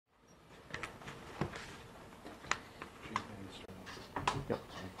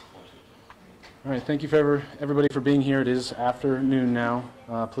All right, thank you for everybody for being here. It is afternoon now.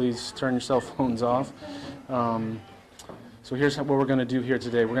 Please turn your cell phones off. So here's what we're going to do here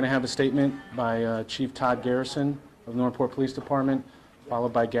today. We're going to have a statement by Chief Todd Garrison of Northport Police Department,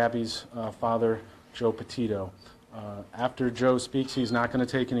 followed by Gabby's father, Joe Petito. After Joe speaks, he's not going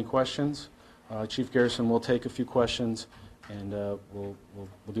to take any questions. Chief Garrison will take a few questions, and we'll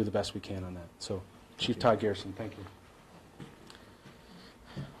do the best we can on that. So, Chief Todd Garrison, thank you.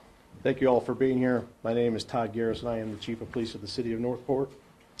 Thank you all for being here. My name is Todd Garrison. I am the Chief of Police of the City of Northport.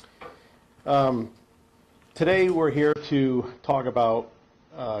 Today we're here to talk about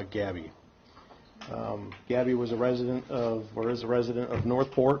Gabby. Gabby was a resident of, or is a resident of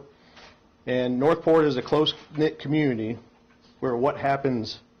Northport, and Northport is a close-knit community where what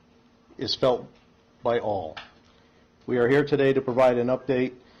happens is felt by all. We are here today to provide an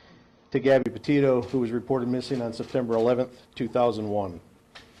update to Gabby Petito, who was reported missing on September 11th, 2001.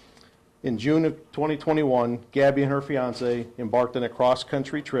 In June of 2021, Gabby and her fiance embarked on a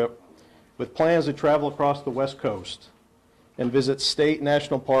cross-country trip with plans to travel across the West Coast and visit state and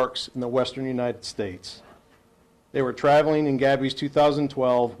national parks in the western United States. They were traveling in Gabby's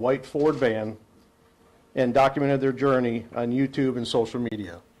 2012 white Ford van and documented their journey on YouTube and social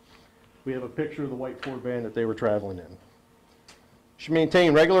media. We have a picture of the white Ford van that they were traveling in. She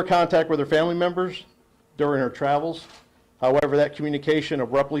maintained regular contact with her family members during her travels. However, that communication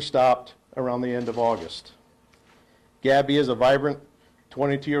abruptly stopped around the end of August. Gabby is a vibrant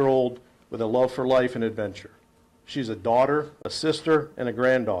 22-year-old with a love for life and adventure. She's a daughter, a sister, and a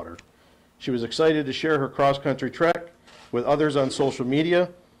granddaughter. She was excited to share her cross-country trek with others on social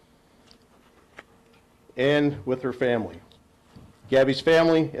media and with her family. Gabby's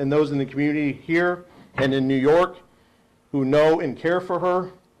family and those in the community here and in New York who know and care for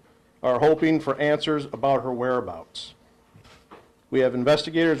her are hoping for answers about her whereabouts. We have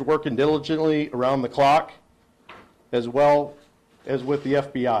investigators working diligently around the clock, as well as with the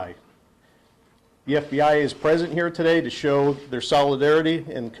FBI. The FBI is present here today to show their solidarity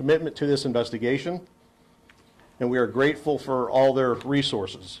and commitment to this investigation, and we are grateful for all their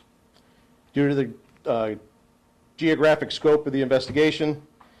resources. Due to the geographic scope of the investigation,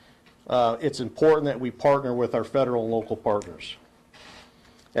 it's important that we partner with our federal and local partners.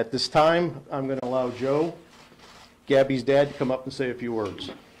 At this time, I'm going to allow Joe, Gabby's dad, to come up and say a few words.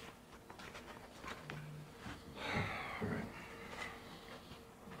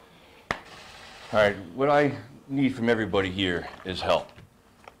 All right, what I need from everybody here is help,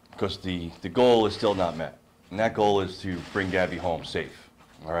 because the goal is still not met, and that goal is to bring Gabby home safe,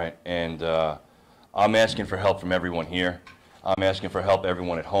 all right? And I'm asking for help from everyone here. I'm asking for help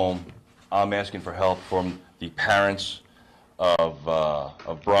everyone at home. I'm asking for help from the parents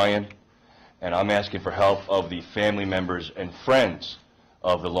of Brian, and I'm asking for help of the family members and friends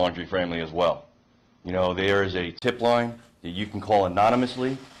of the Laundrie family as well. You know, there is a tip line that you can call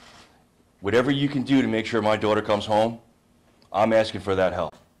anonymously. Whatever you can do to make sure my daughter comes home, I'm asking for that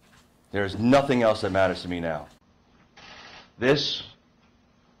help. There's nothing else that matters to me now. This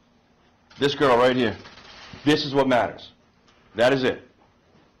girl right here, this is what matters. That is it.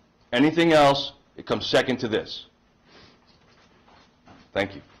 Anything else, it comes second to this.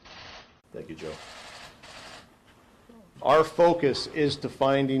 Thank you. Thank you, Joe. Our focus is to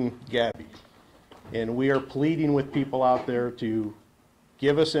finding Gabby, and we are pleading with people out there to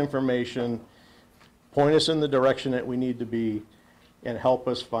give us information, point us in the direction that we need to be, and help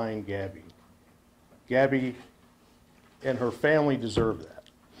us find Gabby. Gabby and her family deserve that.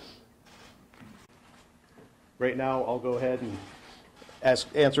 Right now, I'll go ahead and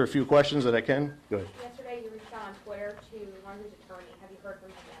answer a few questions that I can. Go ahead. Yesterday, you reached out on Twitter to Laundrie's attorney. Have you heard from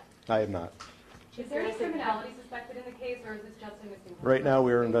him yet? I have not. Is there any criminality suspected in the case, or is this just a missing person? Right now,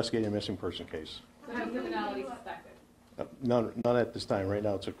 we are investigating a missing person case. So no criminality suspected? None at this time. Right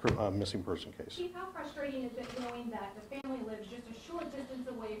now, it's a missing person case. Chief, how frustrating is it knowing that the family lives just a short distance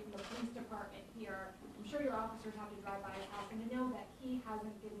away from the police department here? I'm sure your officers have to drive by his house and to know that he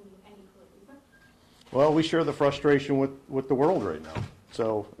hasn't given you any clues. Well, we share the frustration with the world right now.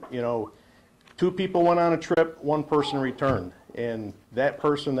 So, you know, 2 people went on a trip, 1 person returned, and that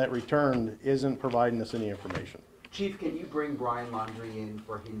person that returned isn't providing us any information. Chief, can you bring Brian Laundrie in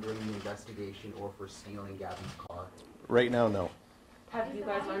for hindering the investigation or for stealing Gabby's car? Right now, no. Have you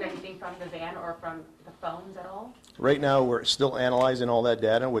guys learned anything from the van or from the phones at all? Right now, we're still analyzing all that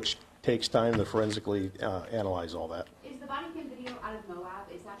data, which takes time to forensically analyze all that. Is the body cam video out of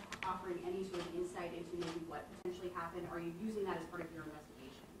Moab, is that offering any sort of insight into maybe what potentially happened? Are you using that as part of your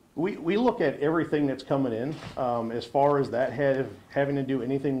investigation? We look at everything that's coming in. As far as that having to do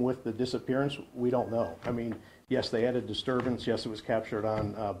anything with the disappearance, we don't know. I mean, yes, they had a disturbance. Yes, it was captured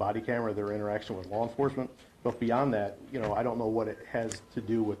on body camera, their interaction with law enforcement. But beyond that, I don't know what it has to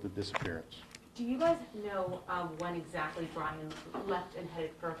do with the disappearance. Do you guys know when exactly Brian left and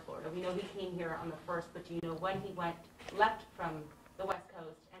headed for Florida? We know he came here on the 1st, but do you know when he left from the West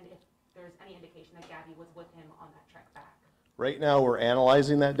Coast, and if there's any indication that Gabby was with him on that trek back? Right now, we're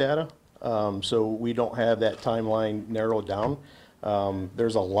analyzing that data, so we don't have that timeline narrowed down.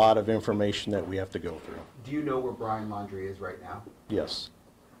 There's a lot of information that we have to go through. Do you know where Brian Laundrie is right now? Yes.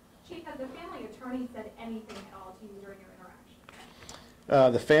 Chief, has the family attorney said anything at all to you during your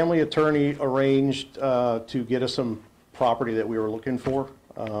interaction? The family attorney arranged to get us some property that we were looking for,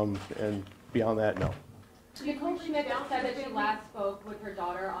 and beyond that, no. Nicole Schmidt said that she last spoke with her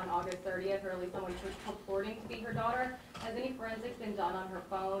daughter on August 30th, or at least someone who's purporting to be her daughter. Has any forensics been done on her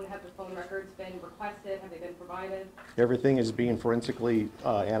phone? Have the phone records been requested? Have they been provided? Everything is being forensically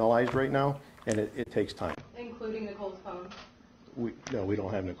analyzed right now, and it takes time. Including Nicole's phone? No, we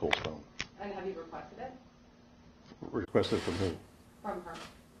don't have Nicole's phone. And have you requested it? Requested from who? From her.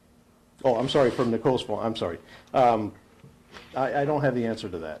 Oh, I'm sorry, from Nicole's phone. I'm sorry. I don't have the answer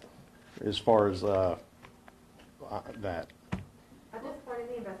to that as far as that. At this point in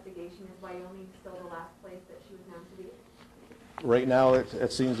the investigation, is Wyoming still the last place that she was known to be? Right now,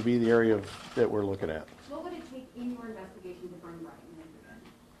 it seems to be the area that we're looking at. What would it take in your investigation to bring Brian in again?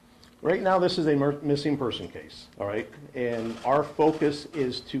 Right now, this is a missing person case, all right? And our focus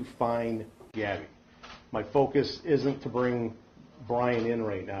is to find Gabby. My focus isn't to bring Brian in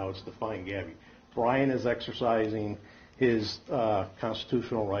right now, it's to find Gabby. Brian is exercising his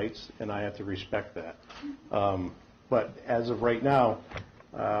constitutional rights, and I have to respect that. But as of right now,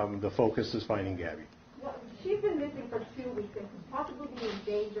 the focus is finding Gabby. Well, she's been missing for 2 weeks and could possibly be in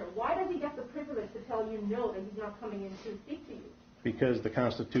danger. Why does he get the privilege to tell you no, that he's not coming in to speak to you? Because the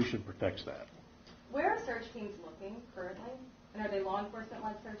Constitution protects that. Where are search teams looking currently? And are they law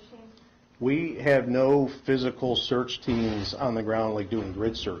enforcement-led search teams? We have no physical search teams on the ground like doing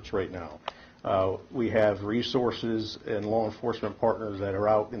grid search right now. We have resources and law enforcement partners that are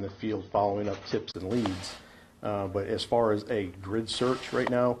out in the field following up tips and leads. But as far as a grid search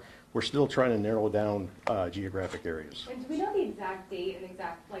right now, we're still trying to narrow down geographic areas. And do we know the exact date and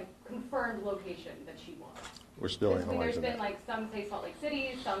exact, confirmed location that she was? We're still There's analyzing been, that. some say Salt Lake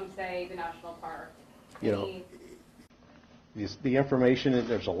City, some say the national park. The information,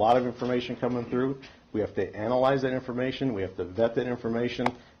 there's a lot of information coming through. We have to analyze that information, we have to vet that information,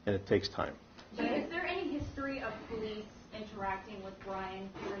 and it takes time. Is there any history of police interacting with Brian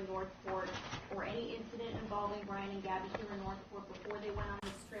here in Northport, or any incident involving Brian and Gabby here in Northport before they went on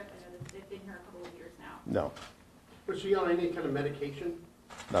this trip? I know that they've been here a couple of years now. No, Was she on any kind of medication?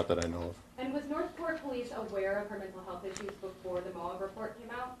 not that I know of. And was Northport Police aware of her mental health issues before the Mueller report came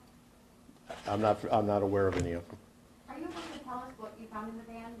out? I'm not aware of any of them. Are you able to tell us what you found in the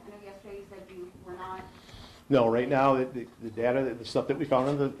van? I know yesterday you said you were not. No, right now, the data, the stuff that we found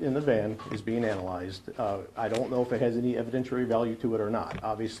in the van is being analyzed. I don't know if it has any evidentiary value to it or not.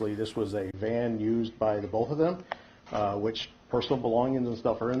 Obviously, this was a van used by the both of them, which personal belongings and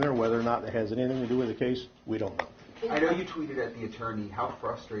stuff are in there. Whether or not it has anything to do with the case, we don't know. I know you tweeted at the attorney. How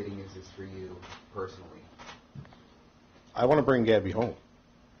frustrating is this for you personally? I want to bring Gabby home,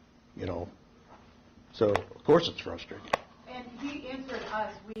 So, of course it's frustrating. And he answered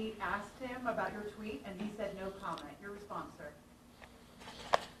us. We asked him about your tweet, and he said no comment. Your response, sir?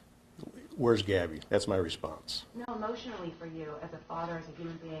 Where's Gabby? That's my response. No, emotionally for you, as a father, as a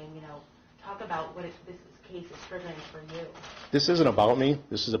human being, talk about what this case is triggering for you. This isn't about me.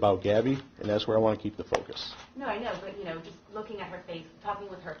 This is about Gabby, and that's where I want to keep the focus. No, I know, but, just looking at her face, talking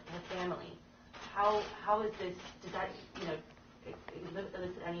with her family, how is this, does that,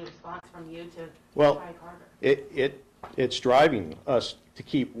 elicit any response from you to try harder? It's driving us to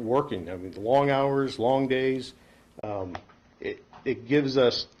keep working. I mean, long hours, long days. It gives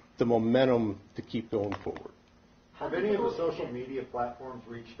us the momentum to keep going forward. Have any of the social media platforms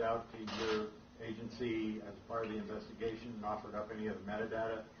reached out to your agency as part of the investigation and offered up any of the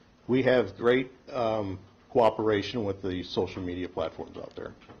metadata? We have great cooperation with the social media platforms out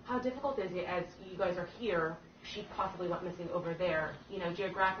there. How difficult is it, as you guys are here, she possibly went missing over there,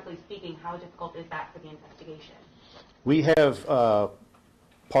 geographically speaking, how difficult is that for the investigation? We have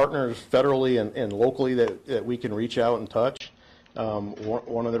partners federally and locally that we can reach out and touch.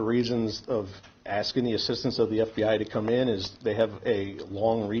 One of the reasons of asking the assistance of the FBI to come in is they have a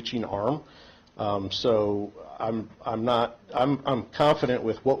long-reaching arm. So I'm confident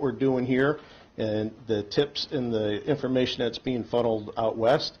with what we're doing here And the tips and the information that's being funneled out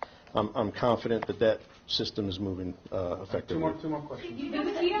west, I'm confident that that system is moving effectively. Two more questions. The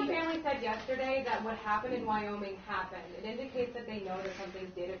Petito family said yesterday that what happened in Wyoming happened. It indicates that they know that something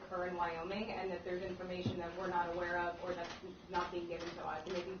did occur in Wyoming and that there's information that we're not aware of or that's not being given to us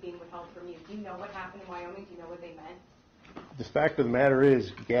and maybe being withheld from you. Do you know what happened in Wyoming? Do you know what they meant? The fact of the matter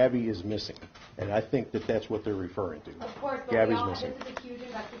is, Gabby is missing, and I think that that's what they're referring to. Of course, but Gabby's this missing. is a huge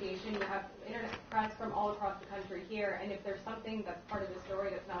investigation. You have internet press from all across the country here, and if there's something that's part of the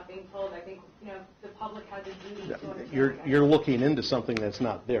story that's not being told, I think the public has a duty to understand. You're looking into something that's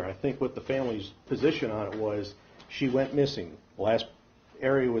not there. I think what the family's position on it was she went missing. The last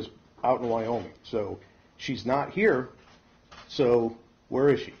area was out in Wyoming, so she's not here. So where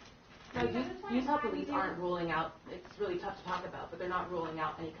is she? No, Utah police aren't ruling out, it's really tough to talk about, but they're not ruling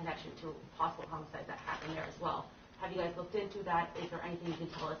out any connection to possible homicides that happened there as well. Have you guys looked into that? Is there anything you can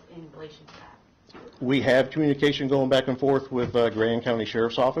tell us in relation to that? We have communication going back and forth with Grand County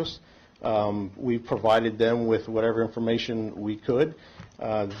Sheriff's Office. We provided them with whatever information we could.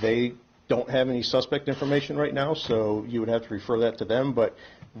 They don't have any suspect information right now, so you would have to refer that to them, but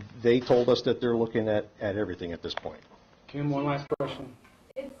they told us that they're looking at everything at this point. Kim, one last question.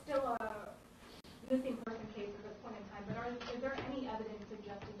 It's still a missing person case at this point in time, but is there any evidence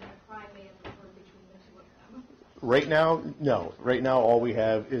suggesting that a crime may have occurred between the two of them? Right now, no. Right now, all we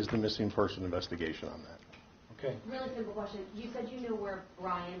have is the missing person investigation on that. Okay. Really simple question. You said you know where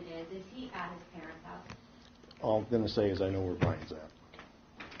Brian is. Is he at his parents' house? All I'm going to say is I know where Brian's at.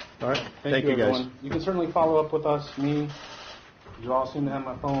 All right. Thank you, guys. everyone. You can certainly follow up with us, me. You all seem to have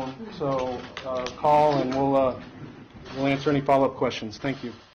my phone, so call and we'll answer any follow-up questions. Thank you.